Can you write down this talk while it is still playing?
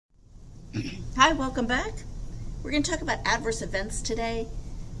Hi, welcome back. We're going to talk about adverse events today.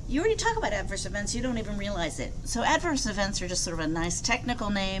 You already talk about adverse events, you don't even realize it. So adverse events are just sort of a nice technical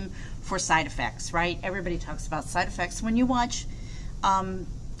name for side effects, right? Everybody talks about side effects. When you watch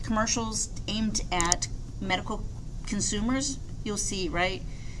commercials aimed at medical consumers, you'll see, right?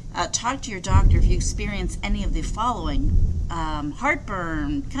 Talk to your doctor if you experience any of the following: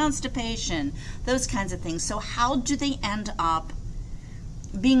 heartburn, constipation, those kinds of things. So how do they end up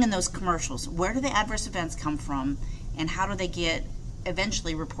being in those commercials? Where do the adverse events come from, and how do they get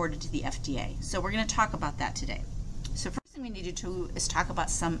eventually reported to the FDA? So we're going to talk about that today. So first thing we need to do is talk about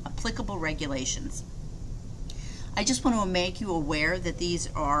some applicable regulations. I just want to make you aware that these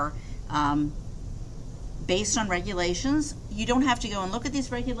are based on regulations. You don't have to go and look at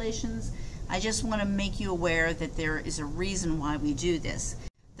these regulations. I just want to make you aware that there is a reason why we do this.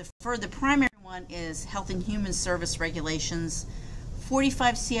 The primary one is Health and Human Service Regulations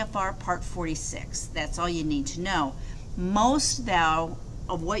 45 CFR Part 46. That's all you need to know. Most, though,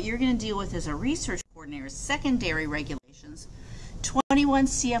 of what you're going to deal with as a research coordinator is secondary regulations. 21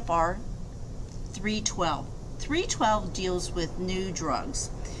 CFR 312. 312 deals with new drugs.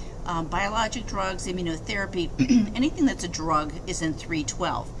 Biologic drugs, immunotherapy, anything that's a drug is in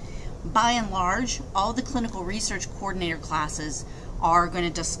 312. By and large, all the clinical research coordinator classes are going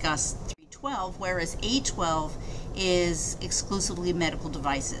to discuss 312, whereas 812 is exclusively medical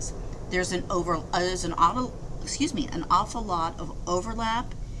devices. There's an awful lot of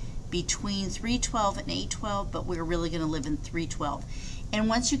overlap between 312 and 812, but we're really going to live in 312. And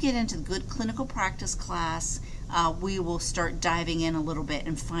once you get into the good clinical practice class, we will start diving in a little bit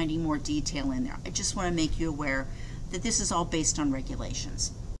and finding more detail in there. I just want to make you aware that this is all based on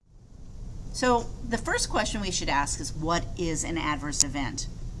regulations. So the first question we should ask is, what is an adverse event?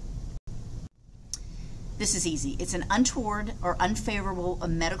 This is easy. It's an untoward or unfavorable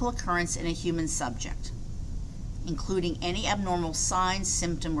medical occurrence in a human subject, including any abnormal sign,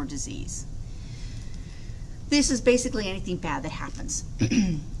 symptom, or disease. This is basically anything bad that happens.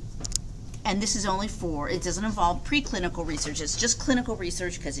 And this is only it doesn't involve preclinical research. It's just clinical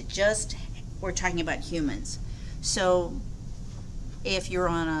research because we're talking about humans. So if you're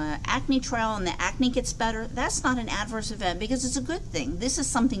on an acne trial and the acne gets better, that's not an adverse event because it's a good thing. This is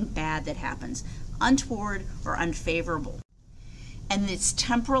something bad that happens, untoward or unfavorable. And it's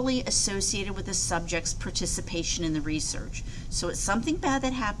temporally associated with the subject's participation in the research. So it's something bad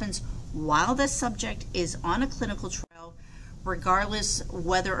that happens while the subject is on a clinical trial, regardless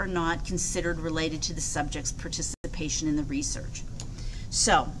whether or not considered related to the subject's participation in the research.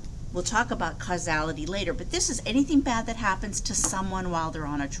 So we'll talk about causality later, but this is anything bad that happens to someone while they're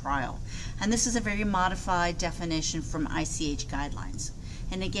on a trial. And this is a very modified definition from ICH guidelines.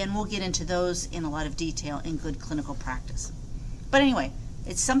 And again, we'll get into those in a lot of detail in good clinical practice. But anyway,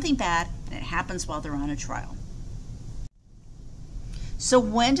 it's something bad and it happens while they're on a trial. So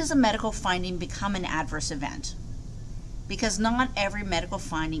when does a medical finding become an adverse event? Because not every medical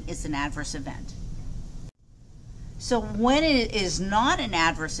finding is an adverse event. So when it is not an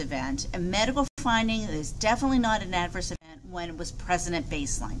adverse event, a medical finding is definitely not an adverse event when it was present at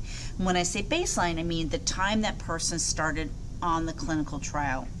baseline. And when I say baseline, I mean the time that person started on the clinical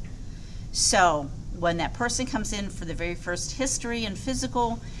trial. So when that person comes in for the very first history and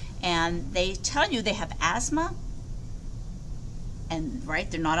physical, and they tell you they have asthma, and right,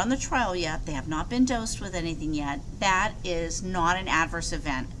 they're not on the trial yet, they have not been dosed with anything yet, that is not an adverse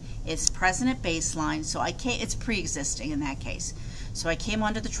event. It's present at baseline, so it's pre-existing in that case. So I came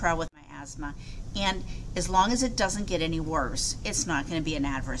onto the trial with my asthma, and as long as it doesn't get any worse, it's not going to be an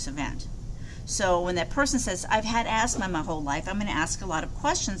adverse event. So when that person says, I've had asthma my whole life, I'm going to ask a lot of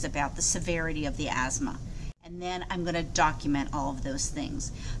questions about the severity of the asthma. And then I'm going to document all of those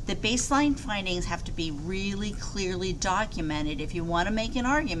things. The baseline findings have to be really clearly documented if you want to make an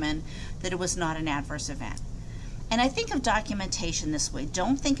argument that it was not an adverse event. And I think of documentation this way.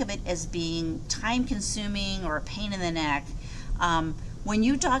 Don't think of it as being time-consuming or a pain in the neck. When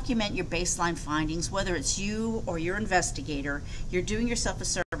you document your baseline findings, whether it's you or your investigator, you're doing yourself a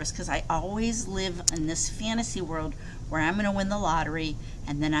service, because I always live in this fantasy world where I'm going to win the lottery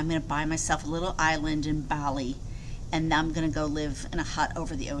and then I'm going to buy myself a little island in Bali and I'm going to go live in a hut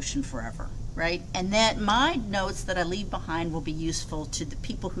over the ocean forever, right? And that my notes that I leave behind will be useful to the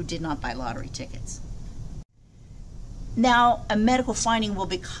people who did not buy lottery tickets. Now, a medical finding will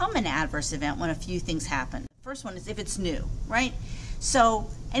become an adverse event when a few things happen. The first one is if it's new, right? So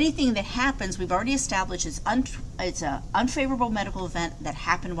anything that happens, we've already established it's an unfavorable medical event that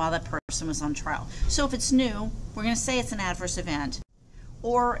happened while that person was on trial. So if it's new, we're going to say it's an adverse event.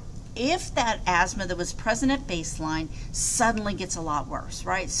 Or if that asthma that was present at baseline suddenly gets a lot worse,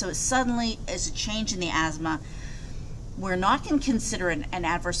 right? So it suddenly is a change in the asthma. We're not going to consider it an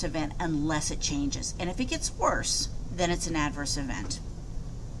adverse event unless it changes. And if it gets worse, then it's an adverse event.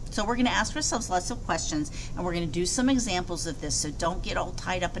 So we're going to ask ourselves lots of questions, and we're going to do some examples of this, so don't get all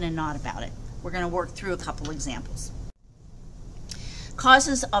tied up in a knot about it. We're going to work through a couple examples.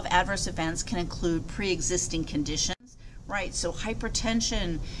 Causes of adverse events can include pre-existing conditions, right? So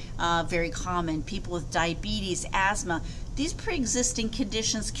hypertension, very common. People with diabetes, asthma. These pre-existing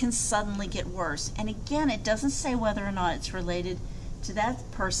conditions can suddenly get worse. And again, it doesn't say whether or not it's related to that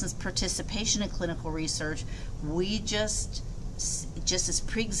person's participation in clinical research. We just this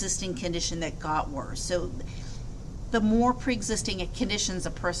pre-existing condition that got worse. So the more pre-existing conditions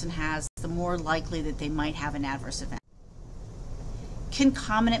a person has, the more likely that they might have an adverse event.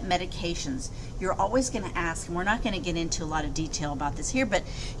 Concomitant medications. You're always going to ask, and we're not going to get into a lot of detail about this here, but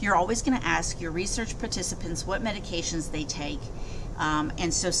you're always going to ask your research participants what medications they take.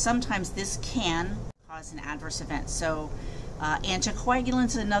 And so sometimes this can cause an adverse event. So anticoagulants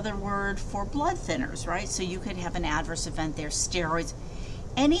is another word for blood thinners, right? So you could have an adverse event there. Steroids.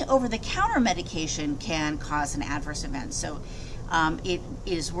 Any over-the-counter medication can cause an adverse event. So it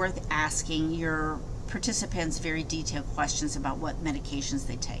is worth asking your participants very detailed questions about what medications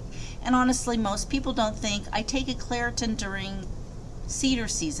they take. And honestly, most people don't think, I take a Claritin during cedar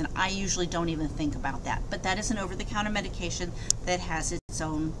season. I usually don't even think about that. But that is an over-the-counter medication that has its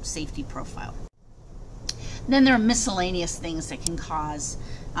own safety profile. Then there are miscellaneous things that can cause,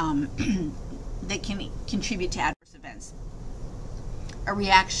 that can contribute to adverse events. A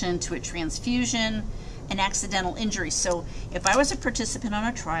reaction to a transfusion, an accidental injury. So if I was a participant on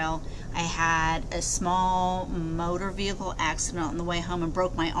a trial, I had a small motor vehicle accident on the way home and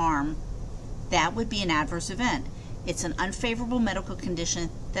broke my arm, that would be an adverse event. It's an unfavorable medical condition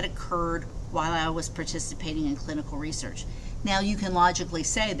that occurred while I was participating in clinical research. Now you can logically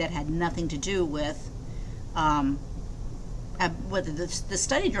say that had nothing to do with whether the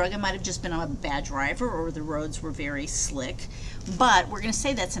study drug. It might have just been a bad driver or the roads were very slick, but we're going to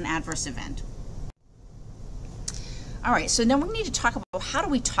say that's an adverse event. All right, so then we need to talk about how do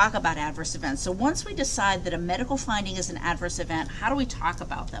we talk about adverse events. So once we decide that a medical finding is an adverse event, how do we talk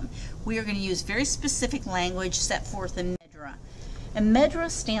about them? We are going to use very specific language set forth in MEDRA. And MEDRA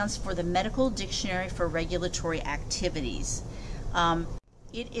stands for the Medical Dictionary for Regulatory Activities.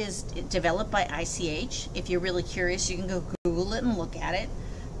 It is developed by ICH. If you're really curious, you can go Google it and look at it.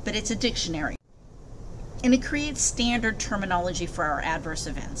 But it's a dictionary. And it creates standard terminology for our adverse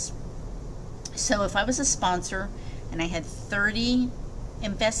events. So if I was a sponsor and I had 30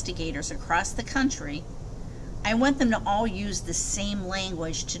 investigators across the country, I want them to all use the same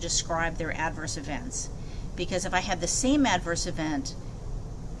language to describe their adverse events. Because if I have the same adverse event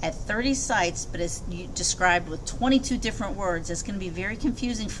at 30 sites, but it's described with 22 different words, it's going to be very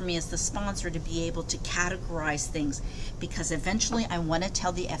confusing for me as the sponsor to be able to categorize things, because eventually I want to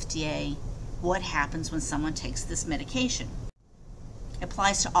tell the FDA what happens when someone takes this medication. It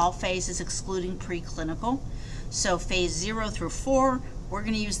applies to all phases excluding preclinical. So phase 0 through 4, we're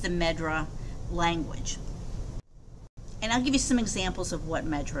going to use the MEDRA language. And I'll give you some examples of what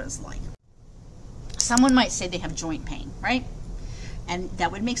MEDRA is like. Someone might say they have joint pain, right? And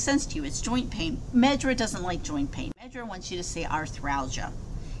that would make sense to you. It's joint pain. MEDRA doesn't like joint pain. MEDRA wants you to say arthralgia.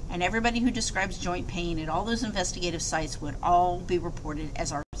 And everybody who describes joint pain at all those investigative sites would all be reported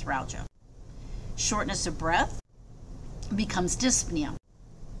as arthralgia. Shortness of breath becomes dyspnea.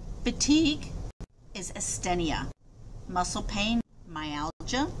 Fatigue is asthenia. Muscle pain,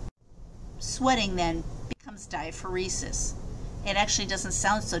 myalgia. Sweating then becomes diaphoresis. It actually doesn't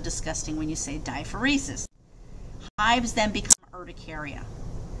sound so disgusting when you say diaphoresis. Hives then become urticaria.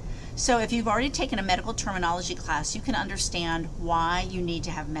 So if you've already taken a medical terminology class, you can understand why you need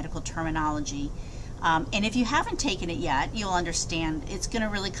to have medical terminology. And if you haven't taken it yet, you'll understand it's going to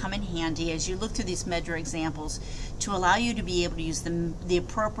really come in handy as you look through these MEDRA examples to allow you to be able to use the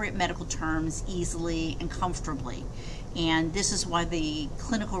appropriate medical terms easily and comfortably. And this is why the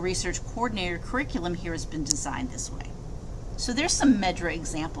clinical research coordinator curriculum here has been designed this way. So there's some MEDRA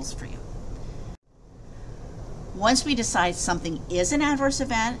examples for you. Once we decide something is an adverse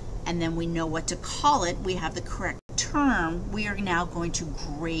event, and then we know what to call it, we have the correct term, we are now going to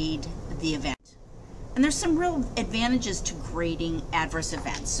grade the event. And there's some real advantages to grading adverse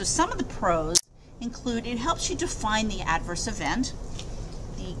events. So some of the pros include it helps you define the adverse event.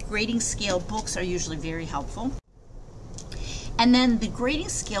 The grading scale books are usually very helpful. And then the grading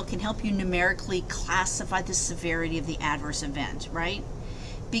scale can help you numerically classify the severity of the adverse event, right?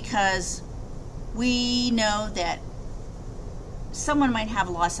 Because we know that someone might have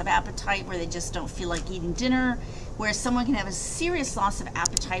a loss of appetite where they just don't feel like eating dinner, whereas someone can have a serious loss of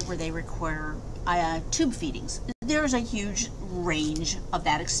appetite where they require tube feedings. There's a huge range of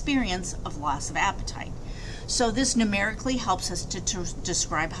that experience of loss of appetite. So this numerically helps us to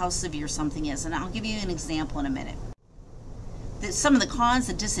describe how severe something is, and I'll give you an example in a minute. Some of the cons,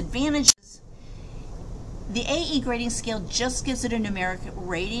 the disadvantages, the AE grading scale just gives it a numeric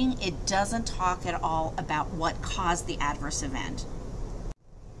rating. It doesn't talk at all about what caused the adverse event.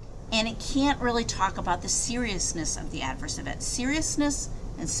 And it can't really talk about the seriousness of the adverse event. Seriousness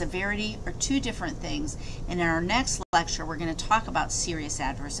and severity are two different things. And in our next lecture, we're going to talk about serious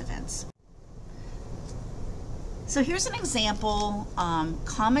adverse events. So here's an example,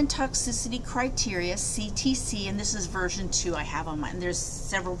 common toxicity criteria, CTC, and this is version 2 I have on mine. There's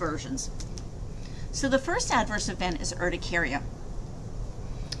several versions. So the first adverse event is urticaria.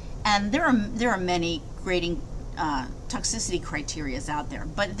 And there are many grading toxicity criteria out there,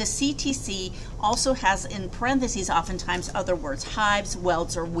 but the CTC also has in parentheses oftentimes other words, hives,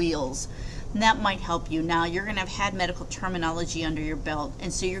 welts, or wheals. And that might help you. Now you're going to have had medical terminology under your belt,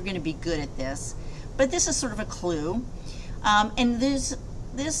 and so you're going to be good at this. But this is sort of a clue. And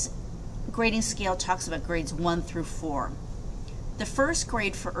this grading scale talks about grades 1 through 4. The first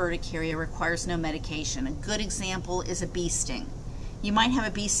grade for urticaria requires no medication. A good example is a bee sting. You might have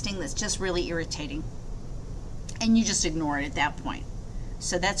a bee sting that's just really irritating, and you just ignore it at that point.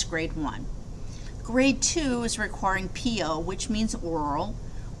 So that's grade 1. Grade 2 is requiring PO, which means oral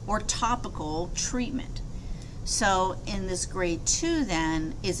or topical treatment. So in this grade 2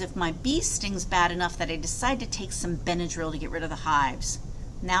 then is if my bee sting's bad enough that I decide to take some Benadryl to get rid of the hives.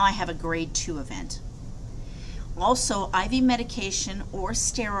 Now I have a grade 2 event. Also, IV medication or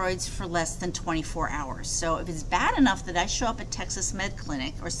steroids for less than 24 hours. So if it's bad enough that I show up at Texas Med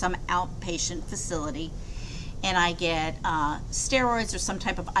Clinic or some outpatient facility and I get steroids or some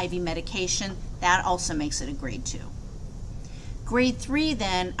type of IV medication, that also makes it a grade 2. Grade 3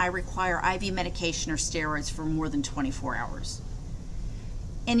 then, I require IV medication or steroids for more than 24 hours.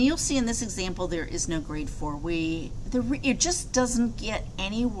 And you'll see in this example there is no grade 4. It just doesn't get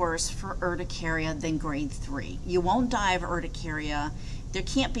any worse for urticaria than grade 3. You won't die of urticaria. There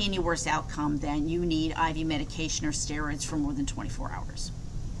can't be any worse outcome than you need IV medication or steroids for more than 24 hours.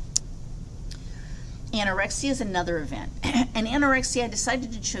 Anorexia is another event. And anorexia, I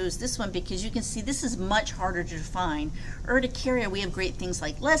decided to choose this one because you can see this is much harder to define. Urticaria, we have great things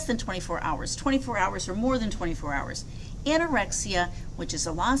like less than 24 hours, 24 hours or more than 24 hours. Anorexia, which is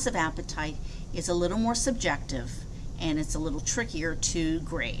a loss of appetite, is a little more subjective and it's a little trickier to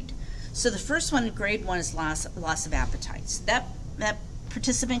grade. So the first one, grade 1, is loss of appetite. That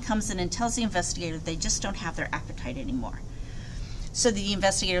participant comes in and tells the investigator they just don't have their appetite anymore. So the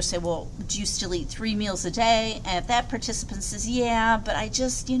investigator say, well, do you still eat 3 meals a day? And if that participant says, yeah, but I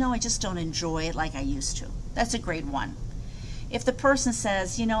just don't enjoy it like I used to. That's a grade 1. If the person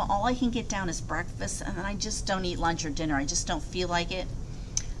says, all I can get down is breakfast and I just don't eat lunch or dinner, I just don't feel like it,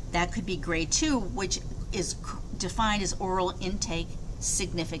 that could be grade 2, which is defined as oral intake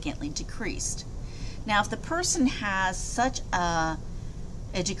significantly decreased. Now, if the person has such a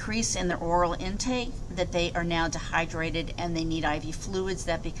decrease in their oral intake that they are now dehydrated and they need IV fluids,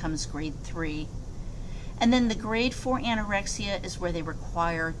 that becomes grade 3. And then the grade 4 anorexia is where they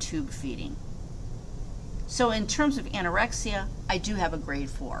require tube feeding. So in terms of anorexia, I do have a grade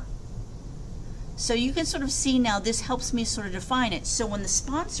 4. So you can sort of see now this helps me sort of define it. So when the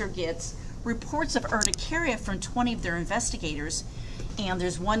sponsor gets reports of urticaria from 20 of their investigators, and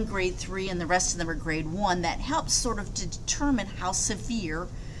there's one grade 3 and the rest of them are grade 1, that helps sort of to determine how severe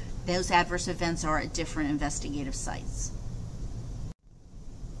those adverse events are at different investigative sites.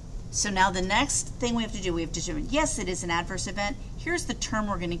 So now the next thing we have to do, we have to determine, yes, it is an adverse event. Here's the term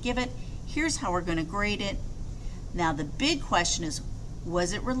we're going to give it. Here's how we're going to grade it. Now the big question is,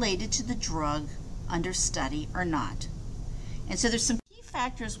 was it related to the drug under study or not? And so there's some key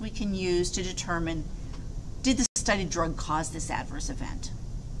factors we can use to determine, did the studied drug cause this adverse event?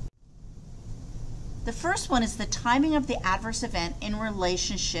 The first one is the timing of the adverse event in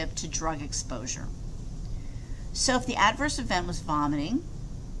relationship to drug exposure. So if the adverse event was vomiting,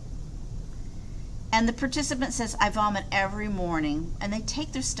 and the participant says, I vomit every morning, and they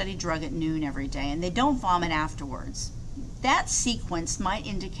take their study drug at noon every day, and they don't vomit afterwards, that sequence might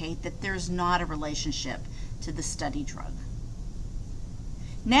indicate that there's not a relationship to the study drug.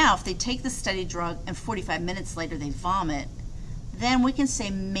 Now, if they take the study drug and 45 minutes later they vomit, then we can say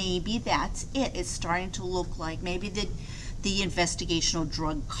maybe that's it. It's starting to look like maybe the investigational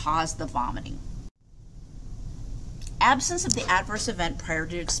drug caused the vomiting. Absence of the adverse event prior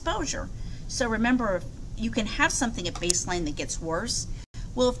to exposure. So remember, you can have something at baseline that gets worse.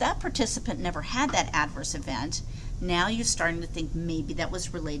 Well, if that participant never had that adverse event, now you're starting to think maybe that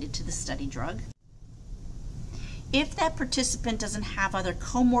was related to the study drug. If that participant doesn't have other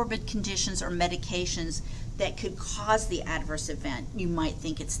comorbid conditions or medications that could cause the adverse event, you might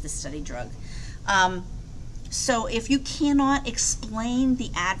think it's the study drug. So if you cannot explain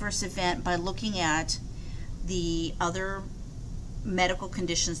the adverse event by looking at the other medical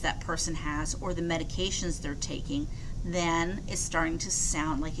conditions that person has or the medications they're taking, then it's starting to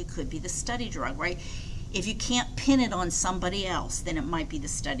sound like it could be the study drug, right? If you can't pin it on somebody else, then it might be the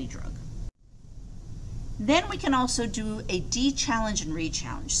study drug. Then we can also do a D-challenge and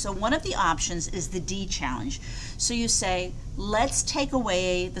re-challenge. So one of the options is the D-challenge. So you say, let's take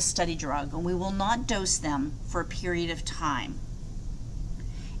away the study drug and we will not dose them for a period of time.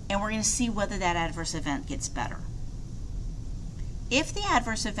 And we're going to see whether that adverse event gets better. If the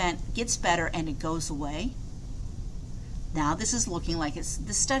adverse event gets better and it goes away, now this is looking like it's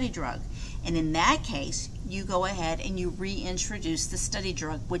the study drug. And in that case, you go ahead and you reintroduce the study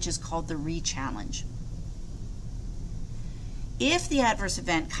drug, which is called the re-challenge. If the adverse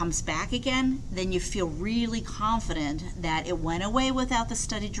event comes back again, then you feel really confident that it went away without the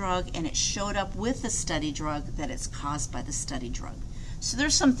study drug and it showed up with the study drug, that it's caused by the study drug. So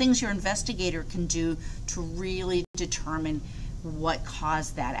there's some things your investigator can do to really determine what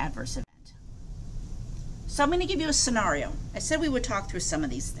caused that adverse event. So I'm going to give you a scenario. I said we would talk through some of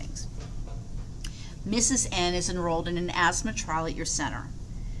these things. Mrs. N is enrolled in an asthma trial at your center.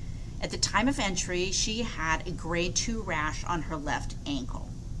 At the time of entry, she had a grade 2 rash on her left ankle.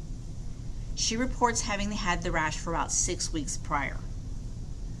 She reports having had the rash for about 6 weeks prior.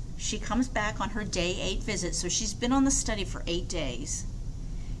 She comes back on her day 8 visit, so she's been on the study for 8 days.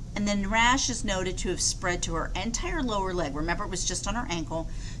 And then the rash is noted to have spread to her entire lower leg. Remember, it was just on her ankle,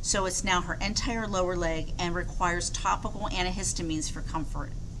 so it's now her entire lower leg and requires topical antihistamines for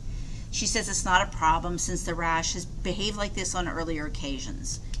comfort. She says it's not a problem since the rash has behaved like this on earlier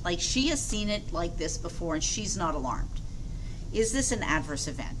occasions. Like she has seen it like this before and she's not alarmed. Is this an adverse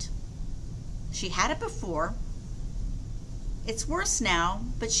event? She had it before. It's worse now,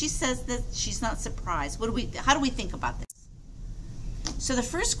 but she says that she's not surprised. How do we think about this? So the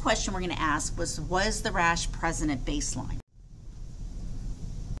first question we're going to ask was the rash present at baseline?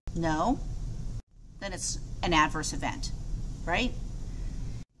 No? Then it's an adverse event, right?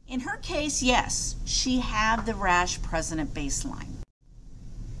 In her case, yes, she had the rash present at baseline.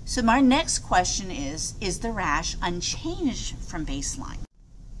 So my next question is the rash unchanged from baseline?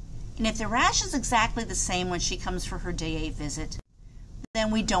 And if the rash is exactly the same when she comes for her day 8 visit, then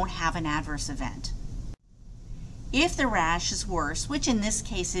we don't have an adverse event. If the rash is worse, which in this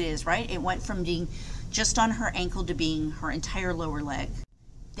case it is, right? It went from being just on her ankle to being her entire lower leg,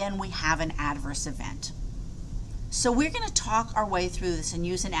 then we have an adverse event. So we're going to talk our way through this and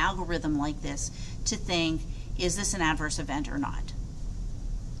use an algorithm like this to think, is this an adverse event or not?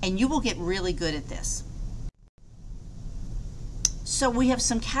 And you will get really good at this. So we have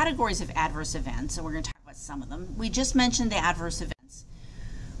some categories of adverse events, and we're going to talk about some of them. We just mentioned the adverse events.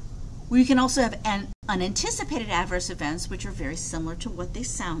 We can also have unanticipated adverse events, which are very similar to what they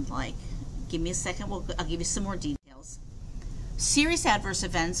sound like. Give me a second, I'll give you some more details. Serious adverse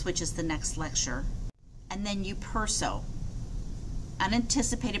events, which is the next lecture. And then UPERSO,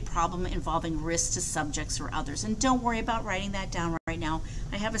 unanticipated problem involving risk to subjects or others. And don't worry about writing that down right now.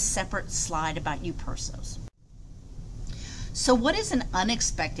 I have a separate slide about UPERSOs. So what is an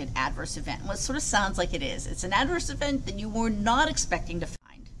unexpected adverse event? Well, it sort of sounds like it is. It's an adverse event that you were not expecting to find.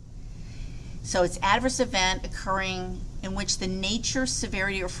 So it's adverse event occurring in which the nature,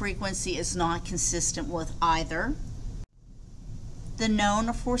 severity, or frequency is not consistent with either the known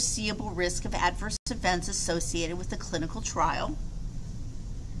or foreseeable risk of adverse events associated with the clinical trial.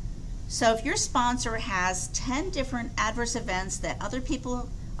 So if your sponsor has 10 different adverse events that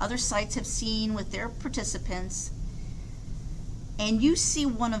other sites have seen with their participants, and you see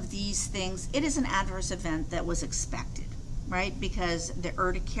one of these things, it is an adverse event that was expected, right? Because the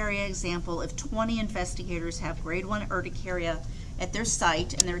urticaria example, if 20 investigators have grade 1 urticaria at their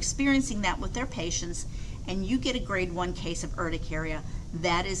site and they're experiencing that with their patients, and you get a grade 1 case of urticaria,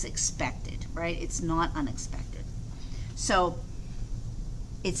 that is expected, right? It's not unexpected. So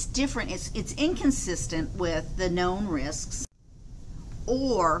it's different, it's inconsistent with the known risks,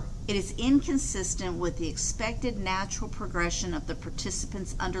 or it is inconsistent with the expected natural progression of the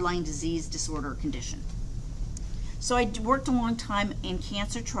participant's underlying disease, disorder, or condition. So I worked a long time in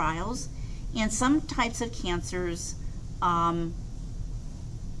cancer trials, and some types of cancers,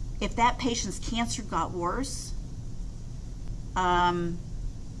 if that patient's cancer got worse,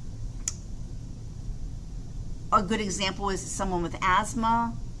 a good example is someone with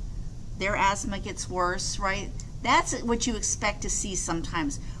asthma. Their asthma gets worse, right? That's what you expect to see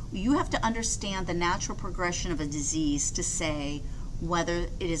sometimes. You have to understand the natural progression of a disease to say whether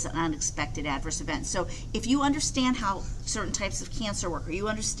it is an unexpected adverse event. So if you understand how certain types of cancer work, or you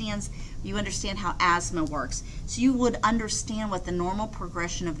understand how asthma works, so you would understand what the normal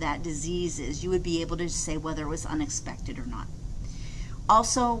progression of that disease is. You would be able to say whether it was unexpected or not.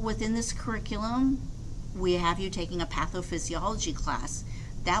 Also, within this curriculum, we have you taking a pathophysiology class.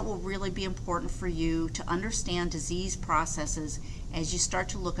 That will really be important for you to understand disease processes as you start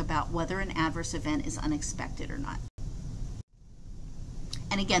to look about whether an adverse event is unexpected or not.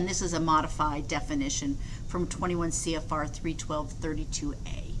 And again, this is a modified definition from 21 CFR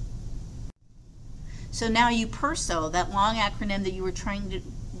 312.32a. So now EUPERSO, that long acronym that you were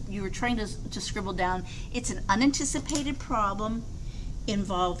trying to scribble down, it's an unanticipated problem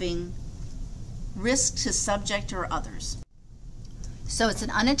involving risk to subject or others. So it's an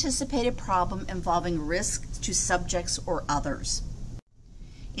unanticipated problem involving risk to subjects or others.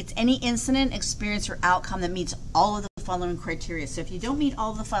 It's any incident, experience, or outcome that meets all of the following criteria. So if you don't meet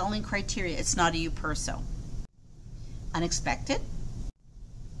all of the following criteria, it's not a EUPERSO. Unexpected,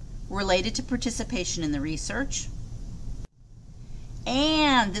 related to participation in the research,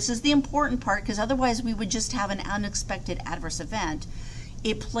 and this is the important part because otherwise we would just have an unexpected adverse event.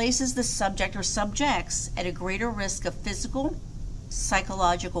 It places the subject or subjects at a greater risk of physical,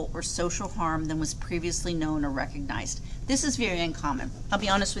 psychological, or social harm than was previously known or recognized. This is very uncommon. I'll be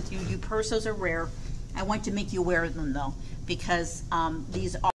honest with you, EUPERSOs are rare. I want to make you aware of them though, because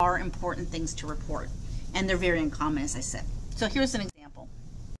these are important things to report, and they're very uncommon, as I said. So here's an example.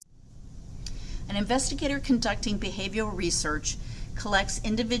 An investigator conducting behavioral research collects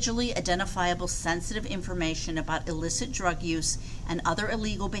individually identifiable sensitive information about illicit drug use and other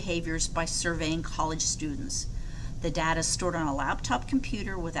illegal behaviors by surveying college students. The data is stored on a laptop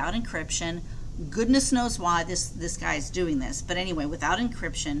computer without encryption. Goodness knows why this guy is doing this, but anyway, without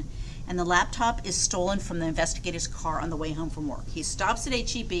encryption. And the laptop is stolen from the investigator's car on the way home from work. He stops at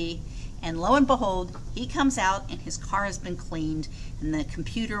HEB, and lo and behold, he comes out and his car has been cleaned, and the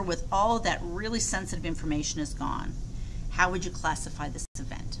computer with all of that really sensitive information is gone. How would you classify this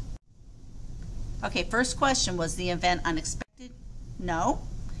event? Okay, first question, was the event unexpected? No.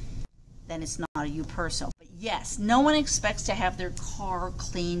 Then it's not a EUPERSO. But yes, no one expects to have their car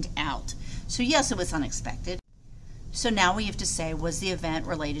cleaned out. So yes, it was unexpected. So now we have to say, was the event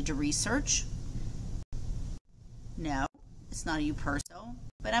related to research? No, it's not a EUPERSO.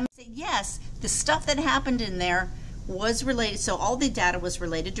 But I'm going to say yes, the stuff that happened in there was related. So all the data was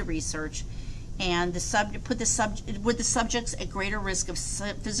related to research, and would the subjects at greater risk of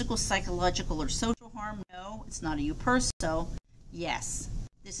physical, psychological, or social harm? No, it's not a EUPERSO. Yes,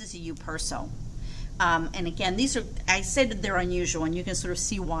 this is a EUPERSO. And again, I said that they're unusual, and you can sort of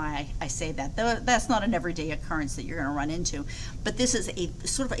see why I say that. That's not an everyday occurrence that you're going to run into, but this is a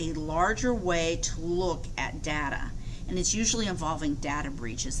sort of a larger way to look at data, and it's usually involving data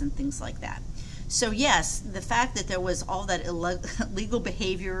breaches and things like that. So yes, the fact that there was all that illegal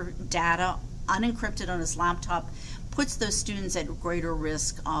behavior data unencrypted on his laptop puts those students at greater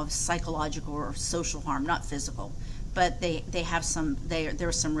risk of psychological or social harm, not physical, but there's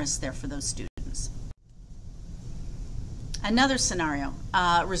some risk there for those students. Another scenario,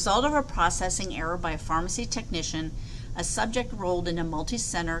 result of a processing error by a pharmacy technician, a subject enrolled in a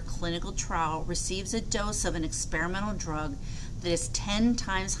multi-center clinical trial receives a dose of an experimental drug that is 10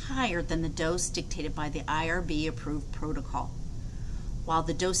 times higher than the dose dictated by the IRB approved protocol. While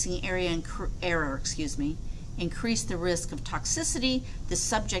the dosing error increased the risk of toxicity, the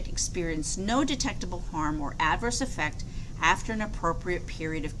subject experienced no detectable harm or adverse effect after an appropriate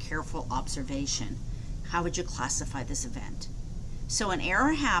period of careful observation. How would you classify this event? So an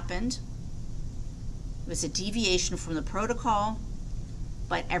error happened. It was a deviation from the protocol,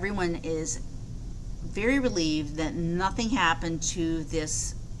 but everyone is very relieved that nothing happened to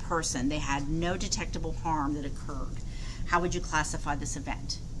this person. They had no detectable harm that occurred. How would you classify this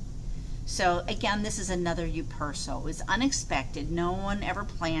event? So again, this is another EUPERSO. It was unexpected. No one ever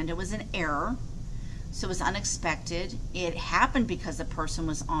planned. It was an error. So it was unexpected. It happened because the person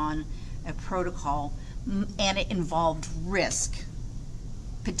was on a protocol, and it involved risk,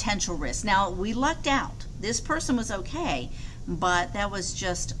 potential risk. Now, we lucked out. This person was okay, but that was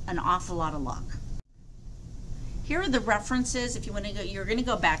just an awful lot of luck. Here are the references. If you want to go, you're going to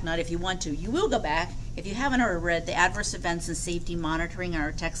go back, not if you want to. You will go back if you haven't already read the Adverse Events and Safety Monitoring in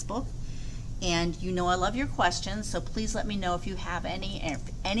our textbook. And you know I love your questions, so please let me know if you have any, and if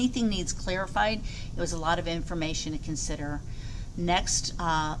anything needs clarified. It was a lot of information to consider. Next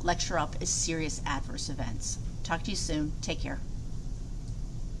lecture up is serious adverse events. Talk to you soon. Take care.